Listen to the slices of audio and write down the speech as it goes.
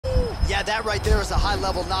Yeah, that right there is a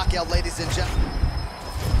high-level knockout, ladies and gentlemen.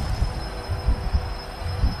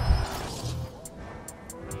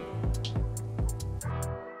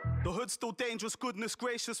 The hood's still dangerous, goodness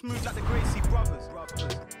gracious, move like the Gracie brothers.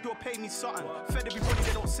 You'll pay me something, fed everybody,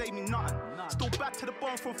 they don't say me nothing. Still back to the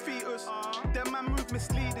bone from fetus, that man move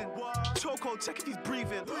misleading. Choco, check if he's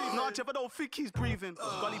breathing. Nah, Jeff, I don't think he's breathing.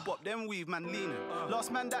 Gully bop, then weave, man leaning.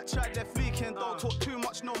 Last man that tried left leaking. Don't talk too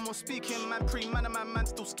much, no more speaking. Man pre-man and man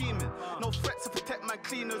still scheming. No threats to protect my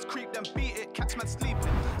cleaners, creep them, beat it, catch man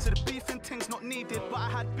sleeping. So the beefing thing's not needed, but I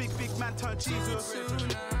had big man turn Jesus.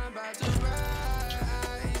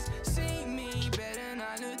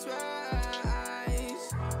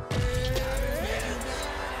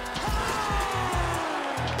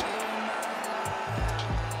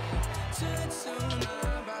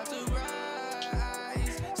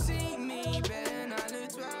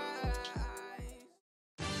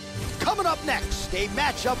 Coming up next, a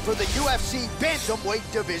matchup for the UFC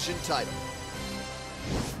Bantamweight Division title.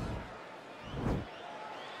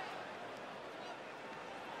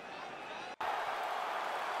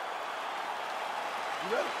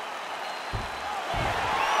 You ready?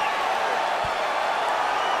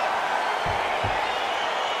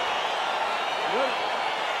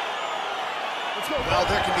 Well,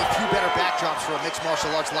 there can be few better backdrops for a mixed martial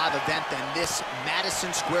arts live event than this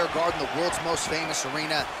Madison Square Garden, the world's most famous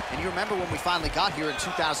arena. And you remember when we finally got here in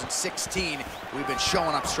 2016, we've been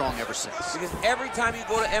showing up strong ever since. Because every time you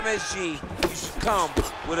go to MSG, you should come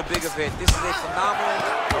with a big event. This is a phenomenal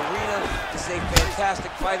arena. This is a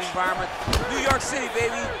fantastic fight environment. New York City,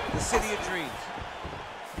 baby, the city of dreams.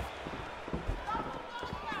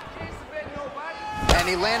 And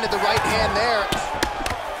he landed the right hand there.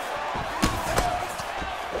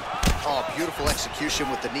 Oh, beautiful execution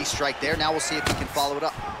with the knee strike there. Now we'll see if he can follow it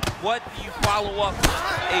up. What do you follow up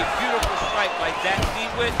a beautiful strike like that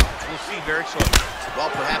knee with? We'll see very shortly.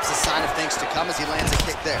 Well, perhaps a sign of things to come as he lands a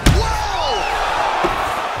kick there. Whoa!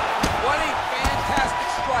 What a fantastic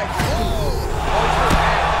strike. Whoa! Oh, he's hurt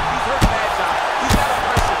bad. He's hurt bad, John. He's got to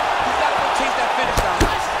pressure. He's got to go chase that finish down.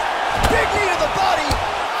 Big knee to the body.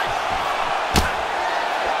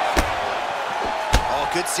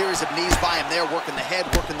 Good series of knees by him there, working the head,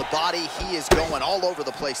 working the body. He is going all over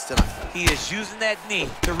the place tonight. He is using that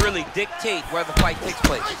knee to really dictate where the fight takes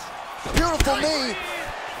place. Beautiful knee.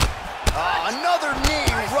 Another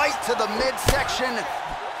knee right to the midsection.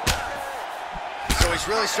 So he's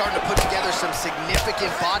really starting to put together some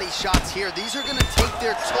significant body shots here. These are going to take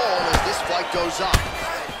their toll as this fight goes on.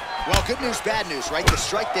 Well, good news, bad news, right? The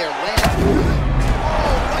strike there lands. Oh,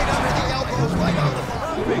 right under the elbows, right on the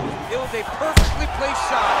bottom. It was a perfectly placed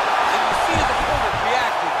shot, and you see his opponent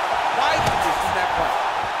reacting. Why did this in that fight?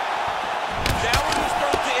 Now we're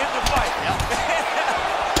starting to end the fight. Yep.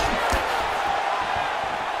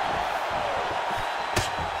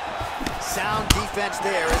 Sound defense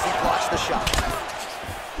there as he blocks the shot.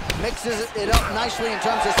 Mixes it up nicely in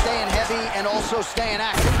terms of staying heavy and also staying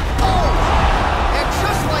active. Oh! And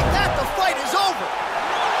just like that, the fight is over.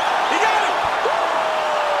 He got it!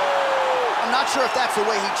 I'm not sure if that's the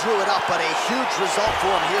way he drew it up, but a huge result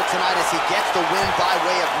for him here tonight as he gets the win by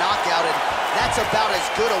way of knockout. And that's about as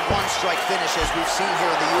good a one-strike finish as we've seen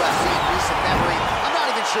here in the UFC in recent memory. I'm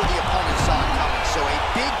not even sure the opponent saw it coming, so a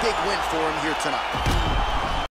big win for him here tonight.